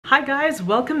Hi guys,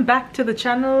 welcome back to the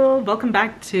channel. Welcome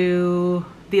back to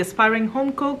the Aspiring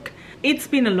Home Cook. It's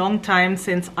been a long time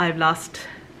since I've last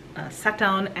sat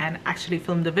down and actually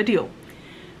filmed a video.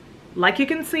 Like you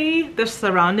can see, the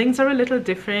surroundings are a little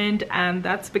different, and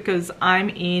that's because I'm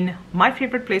in my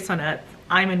favorite place on earth.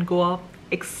 I'm in Goa,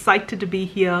 excited to be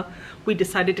here. We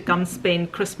decided to come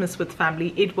spend Christmas with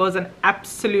family. It was an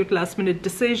absolute last minute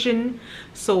decision.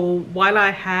 So while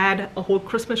I had a whole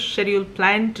Christmas schedule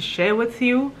planned to share with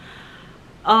you,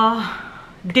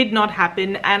 did not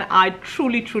happen, and I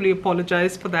truly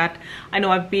apologize for that. I know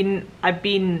I've been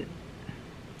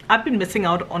missing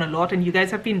out on a lot, and you guys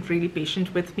have been really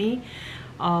patient with me,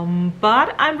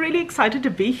 but I'm really excited to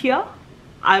be here.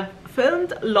 I've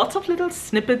filmed lots of little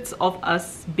snippets of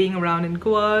us being around in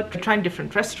Goa, trying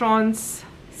different restaurants,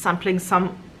 sampling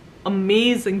some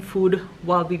amazing food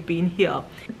while we've been here.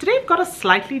 Today I've got a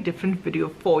slightly different video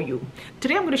for you.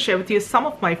 Today I'm going to share with you some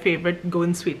of my favorite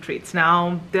Goan sweet treats.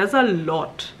 Now there's a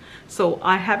lot, so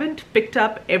I haven't picked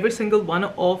up every single one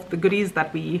of the goodies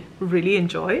that we really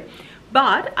enjoy,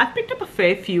 but I've picked up a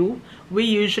fair few. We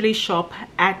usually shop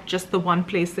at just the one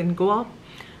place in Goa.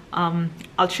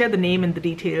 I'll share the name and the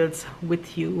details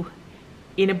with you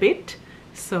in a bit.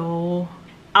 So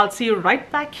I'll see you right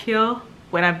back here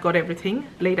when I've got everything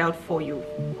laid out for you.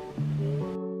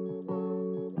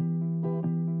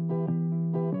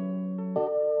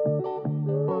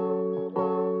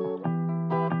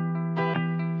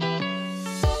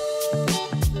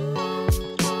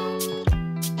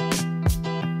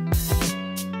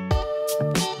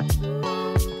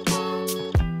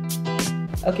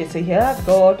 Okay, so here I've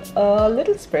got a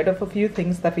little spread of a few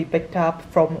things that we picked up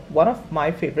from one of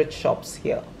my favorite shops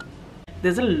here.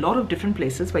 There's a lot of different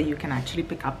places where you can actually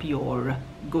pick up your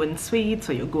Goan sweets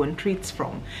or your Goan treats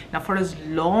from. Now, for as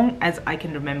long as I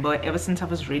can remember, ever since I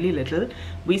was really little,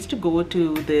 we used to go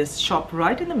to this shop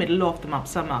right in the middle of the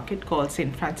Mapusa Market called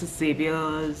St. Francis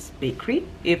Xavier's Bakery,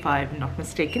 if I'm not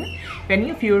mistaken. If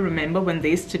any of you remember when they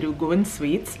used to do Goan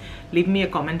sweets, leave me a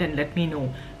comment and let me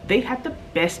know. They had the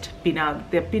best pinag.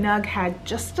 Their pinag had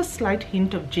just a slight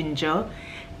hint of ginger,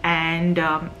 and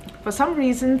for some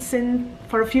reason,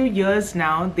 for a few years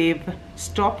now, they've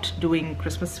stopped doing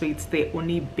Christmas sweets. They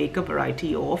only bake a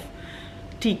variety of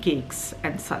tea cakes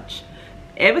and such.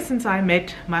 Ever since I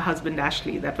met my husband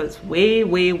Ashley, that was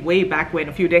way back when,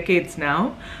 a few decades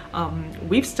now,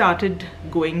 we've started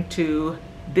going to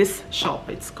this shop.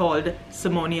 It's called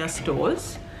Simonia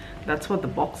Stores. That's what the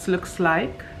box looks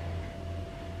like.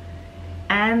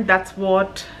 And that's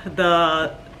what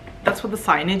the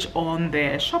signage on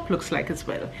their shop looks like as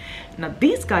well. Now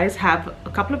these guys have a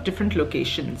couple of different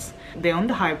locations. They're on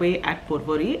the highway at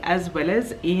Porvorim as well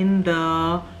as in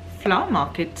the flower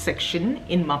market section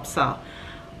in Mapusa.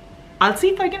 I'll see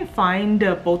if I can find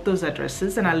both those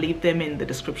addresses, and I'll leave them in the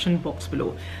description box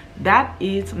below. That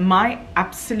is my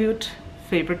absolute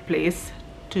favorite place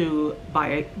to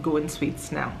buy Goan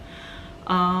sweets now.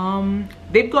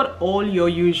 They've got all your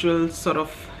usual sort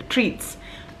of treats.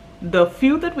 The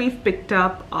few that we've picked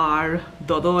up are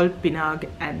dodol, pinag,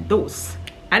 and dos,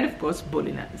 and of course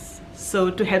bolinas.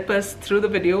 So to help us through the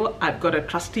video, I've got a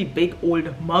trusty big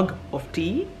old mug of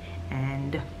tea,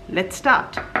 and let's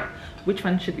start. Which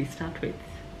one should we start with?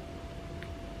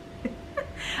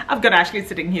 I've got Ashley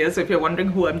sitting here, so if you're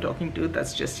wondering who I'm talking to,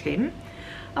 that's just him.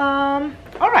 All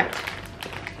right.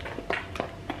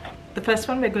 The first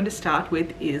one we're going to start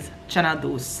with is chana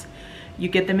dos. You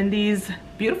get them in these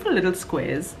beautiful little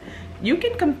squares. You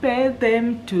can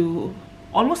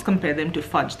almost compare them to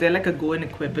fudge. They're like a Goan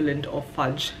equivalent of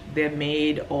fudge. They're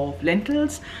made of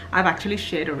lentils. I've actually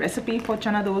shared a recipe for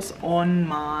chana dos on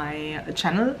my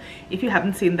channel. If you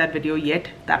haven't seen that video yet,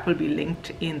 that will be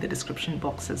linked in the description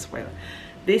box as well.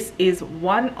 This is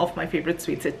one of my favorite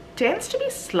sweets. It tends to be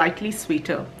slightly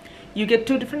sweeter. You get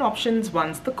two different options.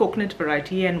 One's the coconut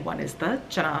variety and one is the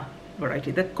chana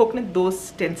variety. The coconut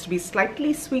dos tends to be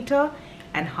slightly sweeter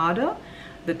and harder.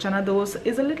 The chana dos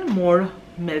is a little more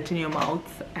melt in your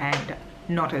mouth and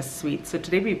not as sweet. So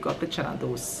today we've got the chana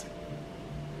dos.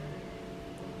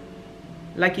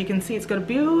 Like you can see, it's got a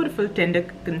beautiful tender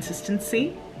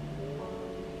consistency.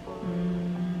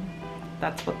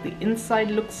 That's what the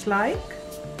inside looks like.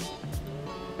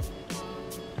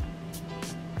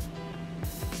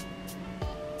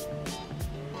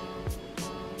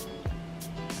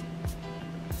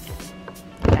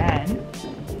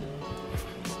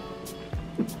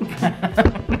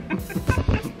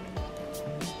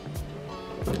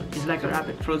 He's like a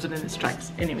rabbit frozen in his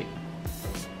tracks. Anyway,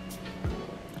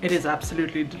 it is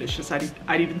absolutely delicious.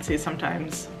 I'd even say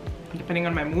sometimes, depending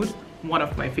on my mood, one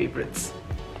of my favorites.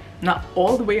 Now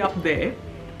all the way up there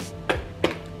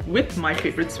with my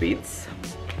favorite sweets.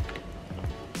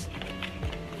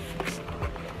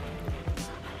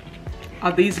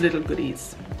 Are these little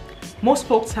goodies. Most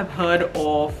folks have heard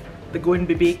of the Goan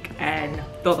bibik and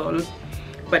dodol,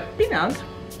 but pinag,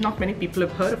 not many people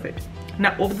have heard of it.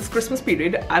 Now over this Christmas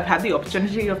period, I've had the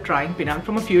opportunity of trying pinag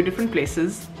from a few different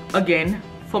places. Again,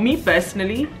 for me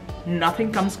personally,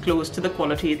 nothing comes close to the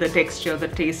quality, the texture, the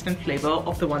taste and flavor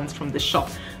of the ones from this shop.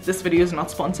 This video is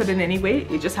not sponsored in any way,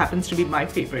 it just happens to be my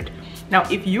favorite. Now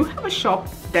if you have a shop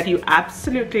that you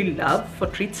absolutely love for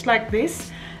treats like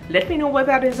this, let me know where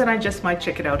that is and I just might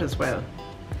check it out as well.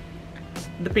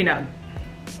 The pinag.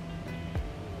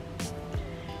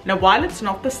 Now while it's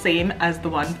not the same as the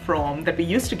one that we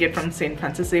used to get from St.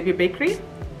 Francis Xavier Bakery,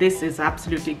 this is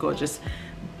absolutely gorgeous.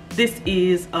 This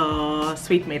is a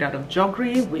sweet made out of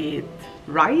jaggery with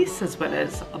rice as well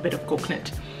as a bit of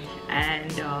coconut.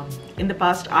 And in the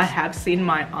past I have seen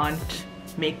my aunt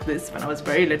make this when I was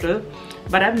very little,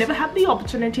 but I've never had the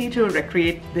opportunity to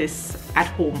recreate this at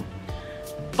home.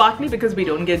 Partly because we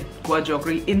don't get guar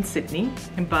jaggery in Sydney,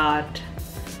 but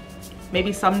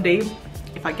maybe someday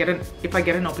if I get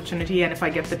an opportunity and if I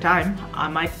get the time, I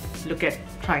might look at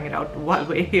trying it out while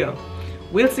we're here.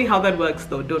 We'll see how that works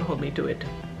though, don't hold me to it.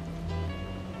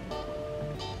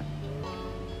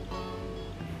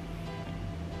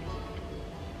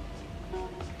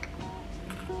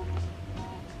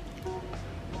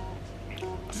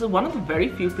 This is one of the very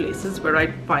few places where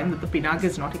I find that the pinag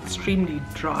is not extremely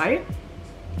dry,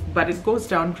 but it goes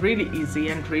down really easy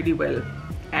and really well.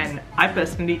 And I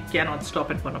personally cannot stop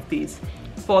at one of these.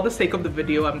 For the sake of the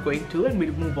video, I'm going to, and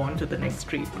we'll move on to the next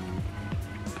treat.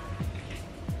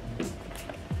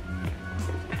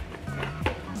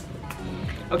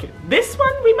 Okay, this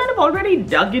one we might have already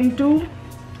dug into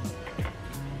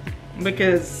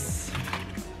because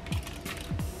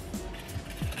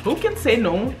who can say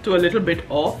no to a little bit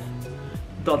of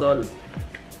dodol?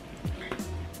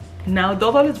 Now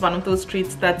dodol is one of those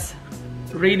treats that's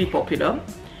really popular.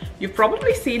 You've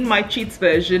probably seen my cheats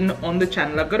version on the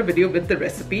channel. I've got a video with the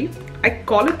recipe. I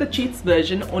call it the cheats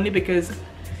version only because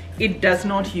it does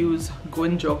not use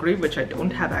Goan jaggery, which I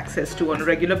don't have access to on a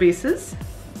regular basis.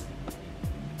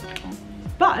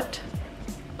 But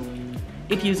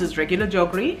it uses regular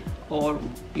jaggery or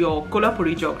your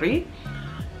kolhapuri jaggery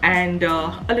and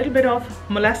a little bit of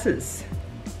molasses.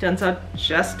 Turns out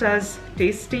just as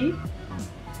tasty.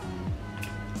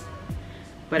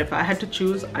 But if I had to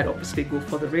choose, I'd obviously go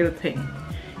for the real thing.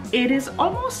 It is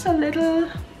almost a little,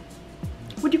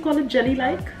 would you call it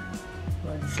jelly-like?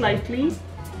 Slightly.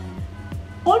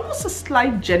 Almost a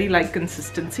slight jelly-like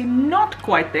consistency, not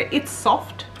quite there. It's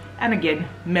soft and again,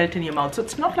 melt in your mouth. So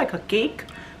it's not like a cake,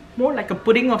 more like a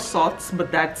pudding of sorts,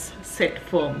 but that's set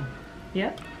firm.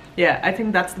 Yeah? Yeah, I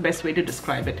think that's the best way to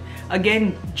describe it.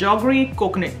 Again, jaggery,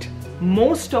 coconut.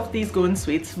 Most of these Goan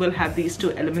sweets will have these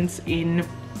two elements in,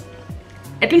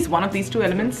 at least one of these two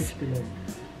elements.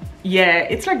 Yeah,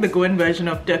 it's like the Goan version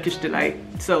of Turkish delight.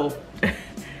 So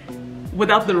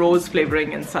without the rose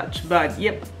flavoring and such. But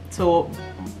yep, so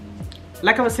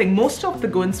like I was saying, most of the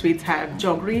Goan sweets have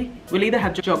jaggery. Will either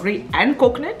have jaggery and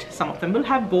coconut. Some of them will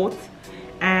have both.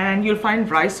 And you'll find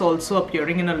rice also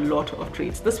appearing in a lot of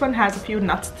treats. This one has a few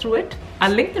nuts through it.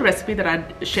 I'll link the recipe that I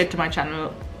shared to my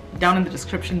channel down in the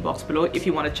description box below if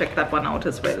you want to check that one out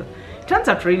as well. It turns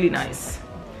out really nice.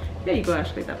 There you go,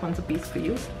 Ashley, that one's a piece for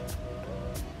you.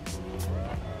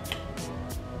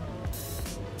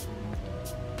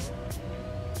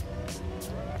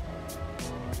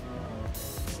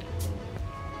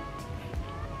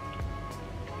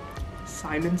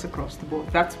 Silence across the board.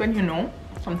 That's when you know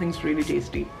something's really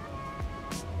tasty.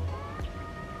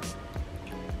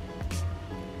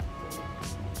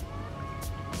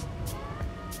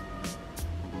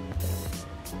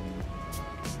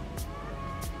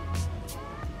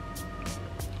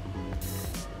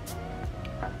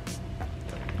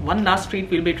 One last treat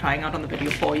we'll be trying out on the video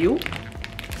for you.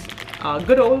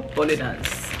 Good old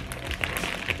bolinas.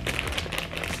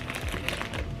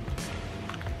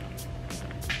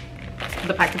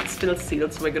 The packet's still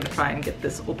sealed, so we're going to try and get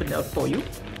this opened out for you.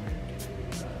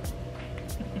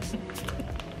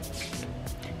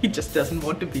 He just doesn't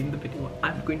want to be in the video.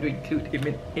 I'm going to include him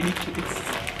in any case.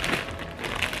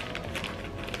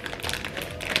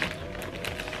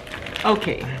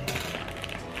 Okay.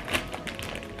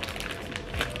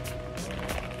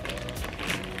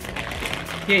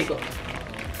 Here you go.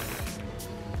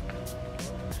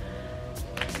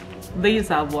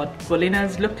 These are what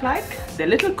bolinas look like. They're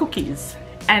little cookies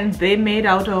and they're made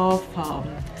out of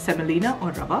semolina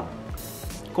or rava,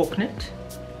 coconut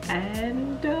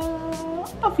and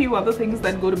a few other things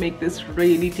that go to make this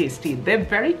really tasty. They're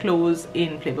very close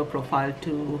in flavor profile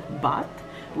to bath,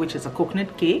 which is a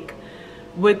coconut cake,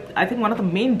 with I think one of the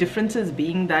main differences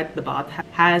being that the bath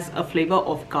has a flavor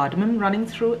of cardamom running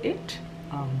through it.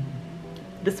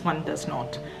 This one does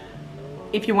not.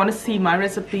 If you want to see my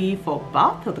recipe for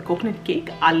bath or the coconut cake,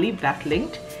 I'll leave that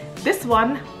linked. This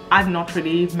one I've not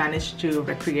really managed to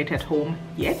recreate at home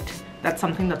yet. That's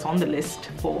something that's on the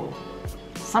list for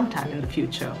sometime in the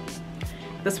future.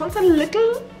 This one's a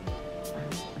little,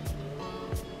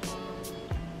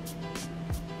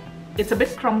 it's a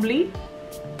bit crumbly.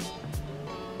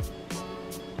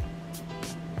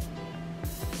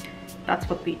 That's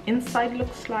what the inside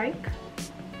looks like.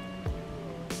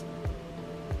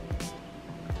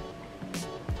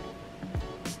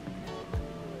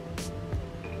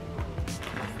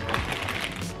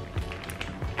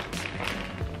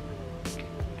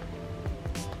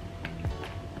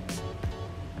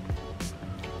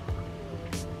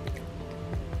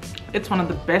 It's one of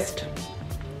the best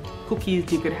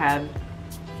cookies you could have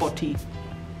for tea.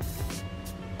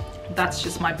 That's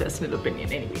just my personal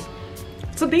opinion anyway.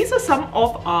 So these are some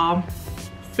of our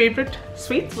favorite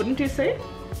sweets, wouldn't you say?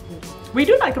 We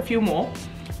do like a few more,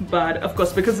 but of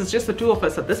course, because it's just the two of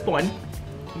us at this point,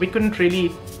 we couldn't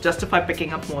really justify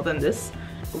picking up more than this.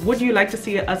 Would you like to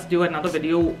see us do another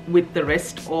video with the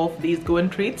rest of these Goan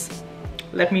treats?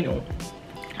 Let me know.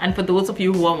 And for those of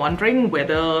you who are wondering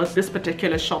whether this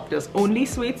particular shop does only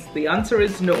sweets, the answer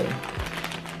is no.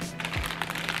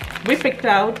 We picked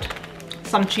out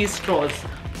some cheese straws.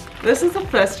 This is the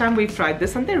first time we've tried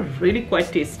this and they're really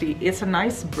quite tasty. It's a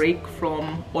nice break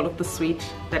from all of the sweet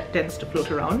that tends to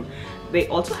float around. They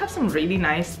also have some really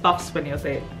nice puffs when you're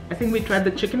there. I think we tried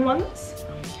the chicken ones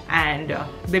and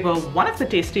they were one of the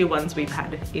tastier ones we've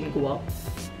had in Goa.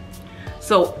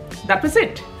 So that was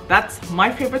it. That's my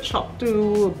favorite shop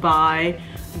to buy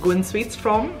Goan Sweets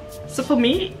from. So for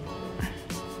me,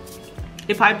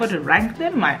 if I were to rank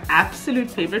them, my absolute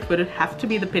favorite would have to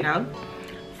be the Pinag,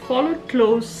 followed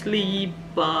closely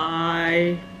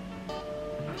by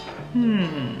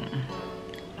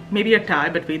maybe a tie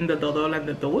between the Dodol and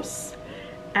the Dos,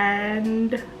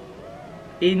 and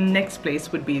in next place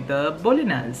would be the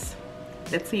Bolinas.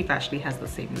 Let's see if Ashley has the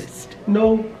same list.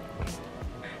 No.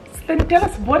 Then tell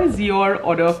us, what is your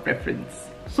order of preference?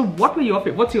 So what were your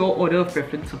favorite? What's your order of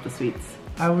preference of the sweets?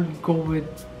 I would go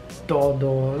with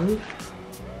Dodol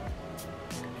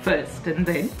First, and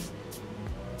then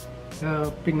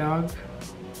Pinag,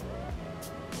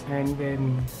 and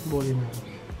then Bolinas.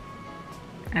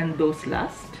 And those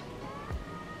last?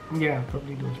 Yeah,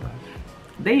 probably those last.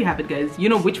 There you have it, guys. You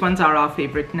know which ones are our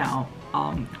favorite now.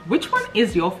 Which one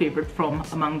is your favorite from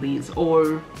among these,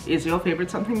 or is your favorite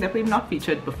something that we've not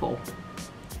featured before?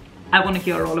 I want to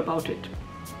hear all about it.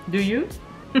 Do you?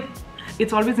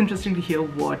 It's always interesting to hear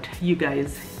what you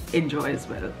guys enjoy as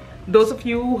well. Those of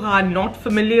you who are not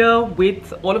familiar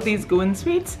with all of these Goan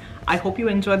sweets, I hope you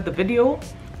enjoyed the video.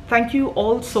 Thank you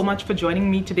all so much for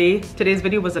joining me today. Today's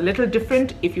video was a little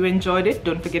different. If you enjoyed it,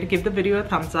 don't forget to give the video a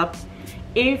thumbs up.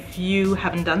 If you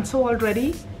haven't done so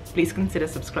already, please consider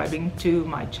subscribing to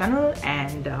my channel,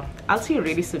 and I'll see you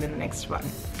really soon in the next one.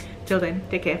 Till then,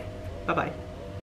 take care. Bye-bye.